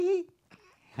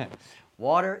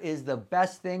Water is the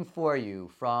best thing for you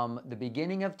from the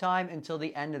beginning of time until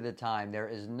the end of the time. There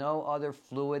is no other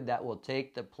fluid that will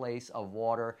take the place of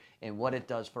water in what it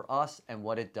does for us and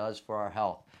what it does for our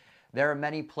health. There are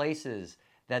many places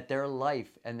that their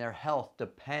life and their health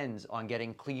depends on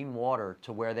getting clean water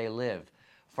to where they live.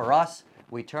 For us,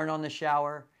 we turn on the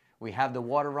shower, we have the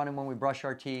water running when we brush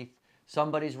our teeth,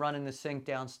 somebody's running the sink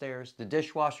downstairs, the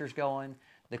dishwasher's going,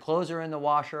 the clothes are in the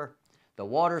washer, the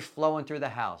water's flowing through the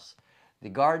house. The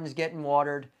garden's getting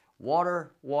watered,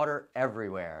 water, water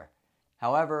everywhere.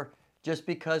 However, just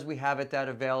because we have it that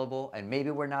available and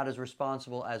maybe we're not as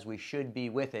responsible as we should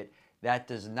be with it, that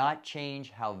does not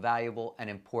change how valuable and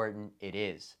important it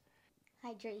is.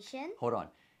 Hydration. Hold on.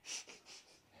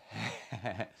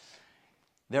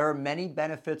 There are many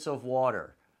benefits of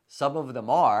water. Some of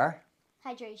them are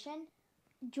Hydration.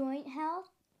 Joint health.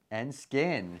 and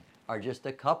skin are just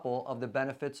a couple of the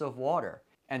benefits of water.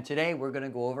 And today we're going to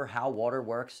go over how water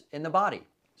works in the body.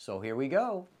 So here we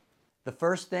go. The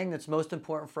first thing that's most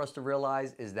important for us to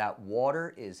realize is that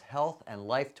water is health and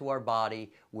life to our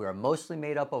body. We are mostly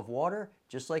made up of water,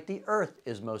 just like the earth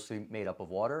is mostly made up of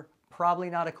water. Probably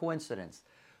not a coincidence.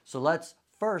 So let's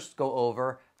first go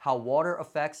over how water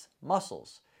affects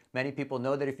muscles. Many people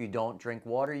know that if you don't drink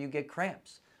water, you get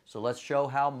cramps. So let's show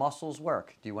how muscles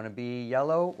work. Do you want to be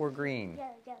yellow or green?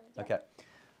 Yellow. Okay.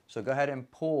 So go ahead and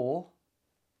pull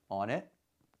on it.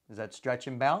 Does that stretch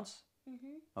and bounce?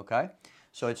 Okay.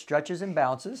 So it stretches and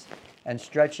bounces, and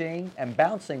stretching and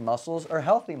bouncing muscles are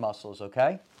healthy muscles,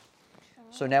 okay?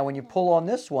 So now when you pull on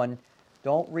this one,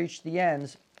 don't reach the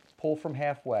ends, pull from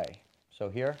halfway. So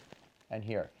here and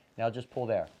here. Now just pull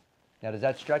there. Now does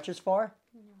that stretch as far?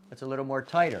 No. It's a little more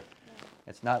tighter.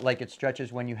 It's not like it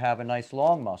stretches when you have a nice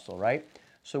long muscle, right?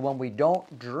 So when we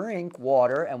don't drink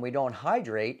water and we don't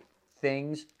hydrate,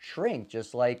 things shrink.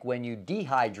 Just like when you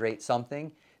dehydrate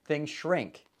something, things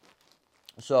shrink.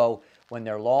 So when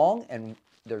they're long and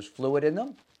there's fluid in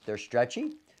them, they're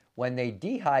stretchy. When they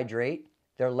dehydrate,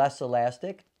 they're less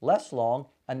elastic, less long,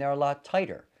 and they're a lot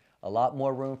tighter. A lot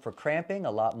more room for cramping,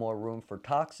 a lot more room for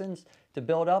toxins to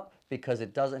build up because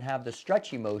it doesn't have the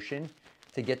stretchy motion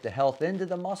to get the health into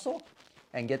the muscle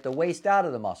and get the waste out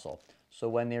of the muscle. So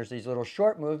when there's these little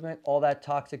short movement, all that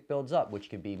toxic builds up, which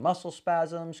could be muscle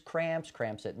spasms,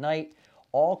 cramps at night,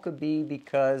 all could be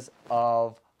because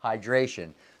of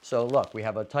hydration. So look, we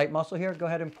have a tight muscle here. Go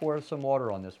ahead and pour some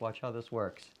water on this. Watch how this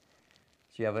works.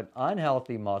 So you have an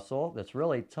unhealthy muscle that's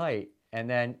really tight, and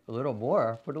then a little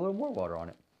more, put a little more water on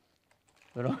it.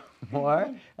 A little more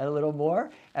and a little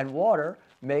more, and water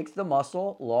makes the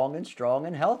muscle long and strong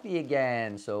and healthy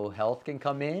again. So health can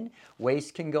come in,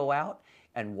 waste can go out,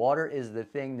 and water is the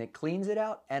thing that cleans it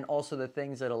out and also the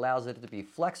things that allows it to be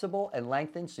flexible and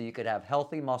lengthened so you could have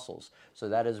healthy muscles. So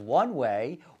that is one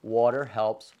way water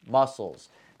helps muscles.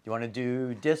 Do you want to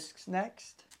do discs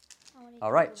next?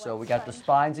 All right, so we got the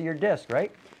spines of your disc,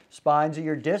 right? Spines of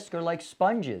your disc are like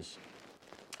sponges.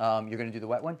 You're going to do the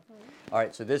wet one? All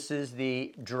right, so this is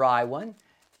the dry one.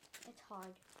 It's hard.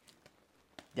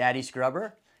 Daddy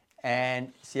scrubber.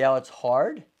 And see how it's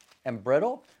hard and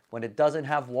brittle? When it doesn't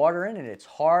have water in it, it's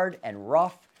hard and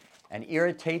rough and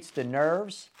irritates the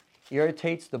nerves,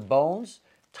 irritates the bones.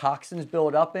 Toxins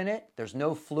build up in it. There's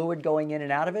no fluid going in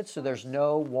and out of it, so there's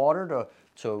no water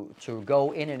to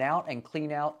go in and out and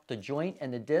clean out the joint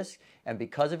and the disc. And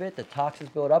because of it, the toxins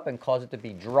build up and cause it to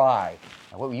be dry.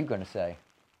 Now, what were you going to say?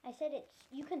 I said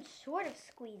you can sort of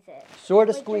squeeze it. Sort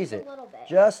of Like squeeze just it. a little bit.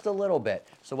 Just a little bit.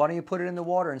 So why don't you put it in the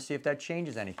water and see if that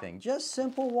changes anything? Just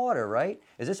simple water, right?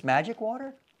 Is this magic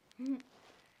water?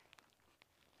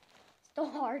 Still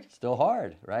hard. Still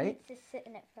hard, right? It's just sit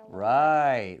in it for a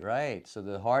while. Right. So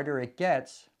the harder it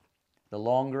gets, the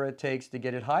longer it takes to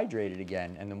get it hydrated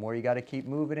again. And the more you got to keep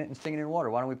moving it and sticking it in water.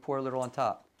 Why don't we pour a little on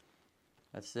top?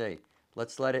 Let's see.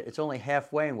 Let's let it, it's only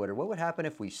halfway in water. What would happen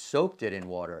if we soaked it in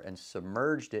water and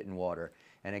submerged it in water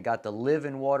and it got to live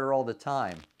in water all the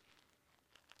time?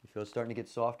 You feel it's starting to get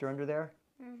softer under there?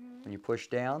 When you push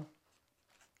down?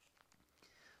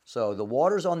 So the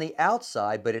water's on the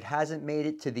outside, but it hasn't made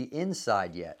it to the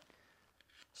inside yet.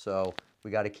 So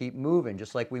we got to keep moving.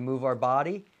 Just like we move our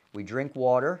body, we drink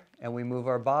water and we move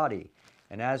our body.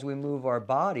 And as we move our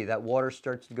body, that water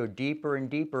starts to go deeper and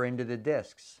deeper into the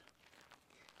discs.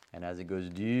 And as it goes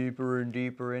deeper and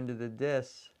deeper into the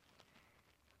disc,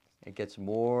 it gets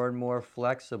more and more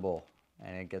flexible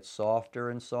and it gets softer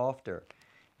and softer.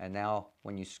 And now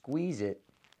when you squeeze it,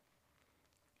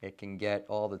 it can get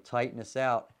all the tightness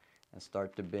out and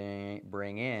start to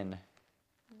bring in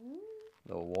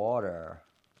the water.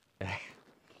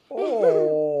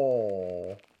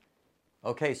 Oh!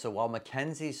 Okay, so while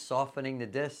Mackenzie's softening the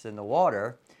discs in the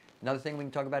water, another thing we can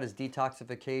talk about is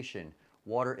detoxification.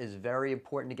 Water is very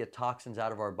important to get toxins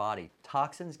out of our body.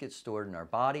 Toxins get stored in our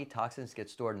body, toxins get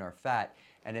stored in our fat,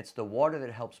 and it's the water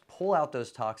that helps pull out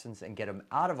those toxins and get them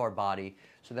out of our body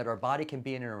so that our body can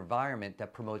be in an environment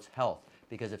that promotes health.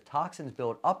 Because if toxins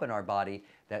build up in our body,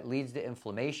 that leads to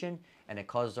inflammation and it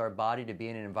causes our body to be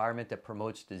in an environment that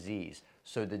promotes disease.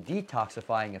 So the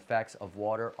detoxifying effects of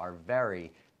water are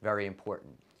very, very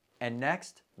important. And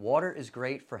next, water is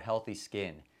great for healthy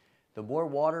skin. The more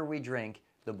water we drink,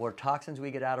 the more toxins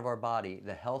we get out of our body,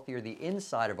 the healthier the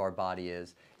inside of our body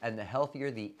is, and the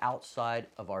healthier the outside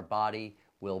of our body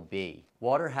will be.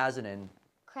 Water has an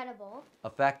Incredible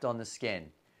effect on the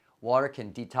skin. Water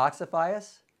can detoxify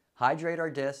us, hydrate our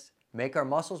discs, make our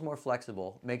muscles more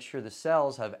flexible, make sure the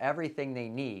cells have everything they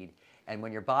need, and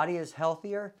when your body is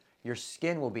healthier, your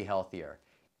skin will be healthier.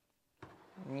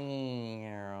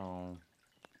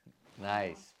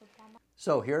 Nice.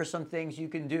 So here are some things you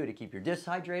can do to keep your discs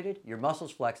hydrated, your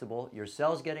muscles flexible, your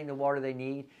cells getting the water they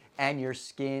need, and your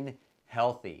skin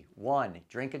healthy. 1,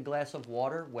 drink a glass of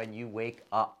water when you wake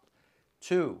up.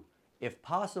 2, if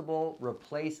possible,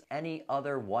 replace any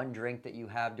other one drink that you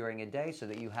have during a day so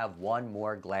that you have one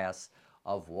more glass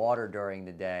of water during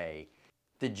the day.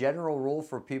 The general rule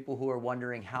for people who are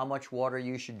wondering how much water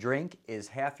you should drink is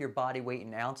half your body weight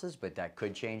in ounces, but that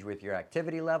could change with your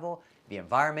activity level, the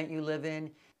environment you live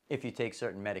in, if you take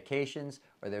certain medications,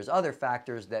 or there's other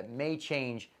factors that may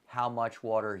change how much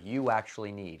water you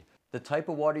actually need. The type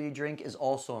of water you drink is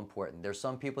also important. There's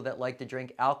some people that like to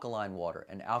drink alkaline water,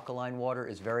 and alkaline water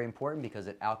is very important because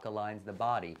it alkalines the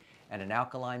body. And an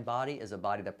alkaline body is a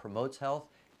body that promotes health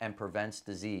and prevents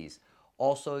disease.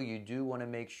 Also, you do want to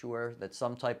make sure that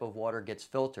some type of water gets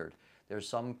filtered. There's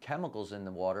some chemicals in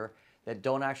the water that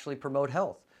don't actually promote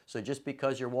health. So just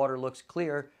because your water looks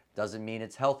clear doesn't mean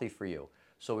it's healthy for you.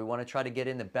 So we want to try to get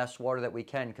in the best water that we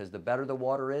can because the better the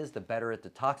water is, the better it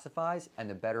detoxifies and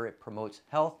the better it promotes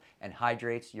health and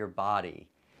hydrates your body.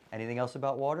 Anything else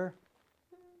about water?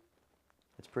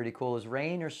 It's pretty cool as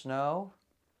rain or snow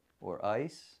or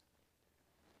ice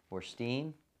or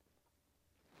steam.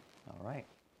 All right.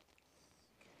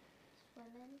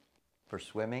 swimming. For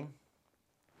swimming?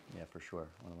 Yeah, for sure.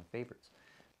 One of my favorites.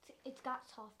 It's got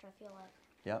softer, I feel like.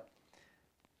 Yep.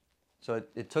 So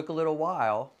it took a little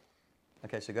while.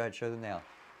 Okay, so go ahead, show them now.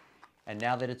 And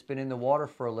now that it's been in the water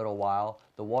for a little while,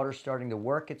 the water's starting to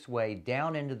work its way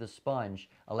down into the sponge,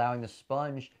 allowing the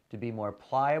sponge to be more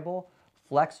pliable,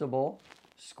 flexible,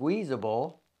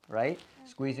 squeezable, right?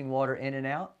 Squeezing water in and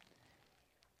out.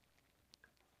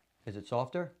 Is it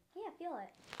softer? Yeah, I feel it.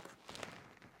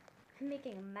 I'm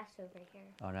making a mess over here.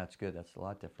 Oh, no, that's good. That's a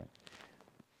lot different.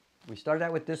 We started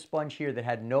out with this sponge here that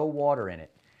had no water in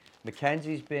it.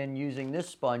 Mackenzie's been using this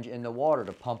sponge in the water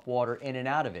to pump water in and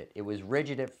out of it. It was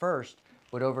rigid at first,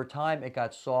 but over time it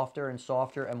got softer and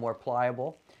softer and more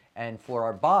pliable. And for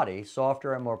our body,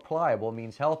 softer and more pliable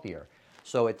means healthier.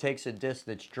 So it takes a disc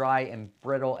that's dry and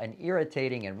brittle and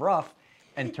irritating and rough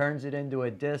and turns it into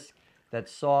a disc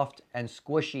that's soft and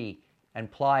squishy and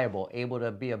pliable, able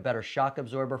to be a better shock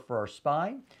absorber for our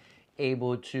spine,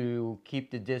 able to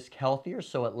keep the disc healthier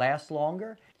so it lasts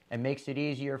longer, and makes it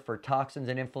easier for toxins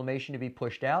and inflammation to be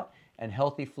pushed out and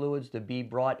healthy fluids to be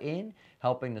brought in,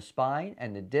 helping the spine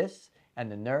and the discs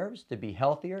and the nerves to be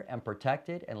healthier and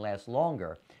protected and last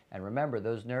longer. And remember,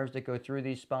 those nerves that go through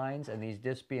these spines and these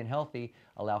discs being healthy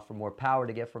allow for more power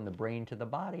to get from the brain to the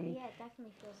body. Yeah, it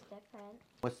definitely feels different.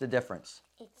 What's the difference?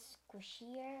 It's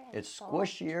squishier and It's soft.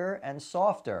 squishier and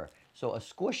softer. So a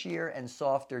squishier and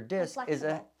softer disc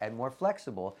and more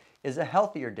flexible is a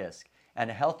healthier disc. And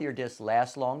a healthier disc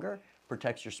lasts longer,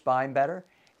 protects your spine better,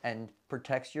 and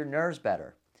protects your nerves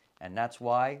better. And that's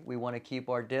why we want to keep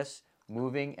our discs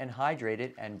moving and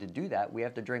hydrated. And to do that, we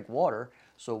have to drink water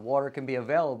so water can be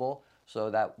available so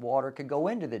that water can go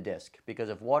into the disc. Because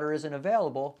if water isn't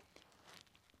available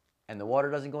and the water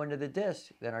doesn't go into the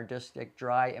disc, then our discs get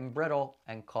dry and brittle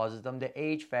and causes them to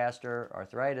age faster,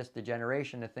 arthritis,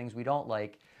 degeneration, the things we don't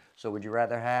like. So would you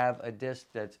rather have a disc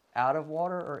that's out of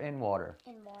water or in water?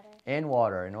 In water. In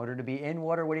water. In order to be in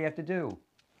water, what do you have to do?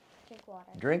 Drink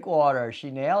water. Drink water. She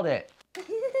nailed it.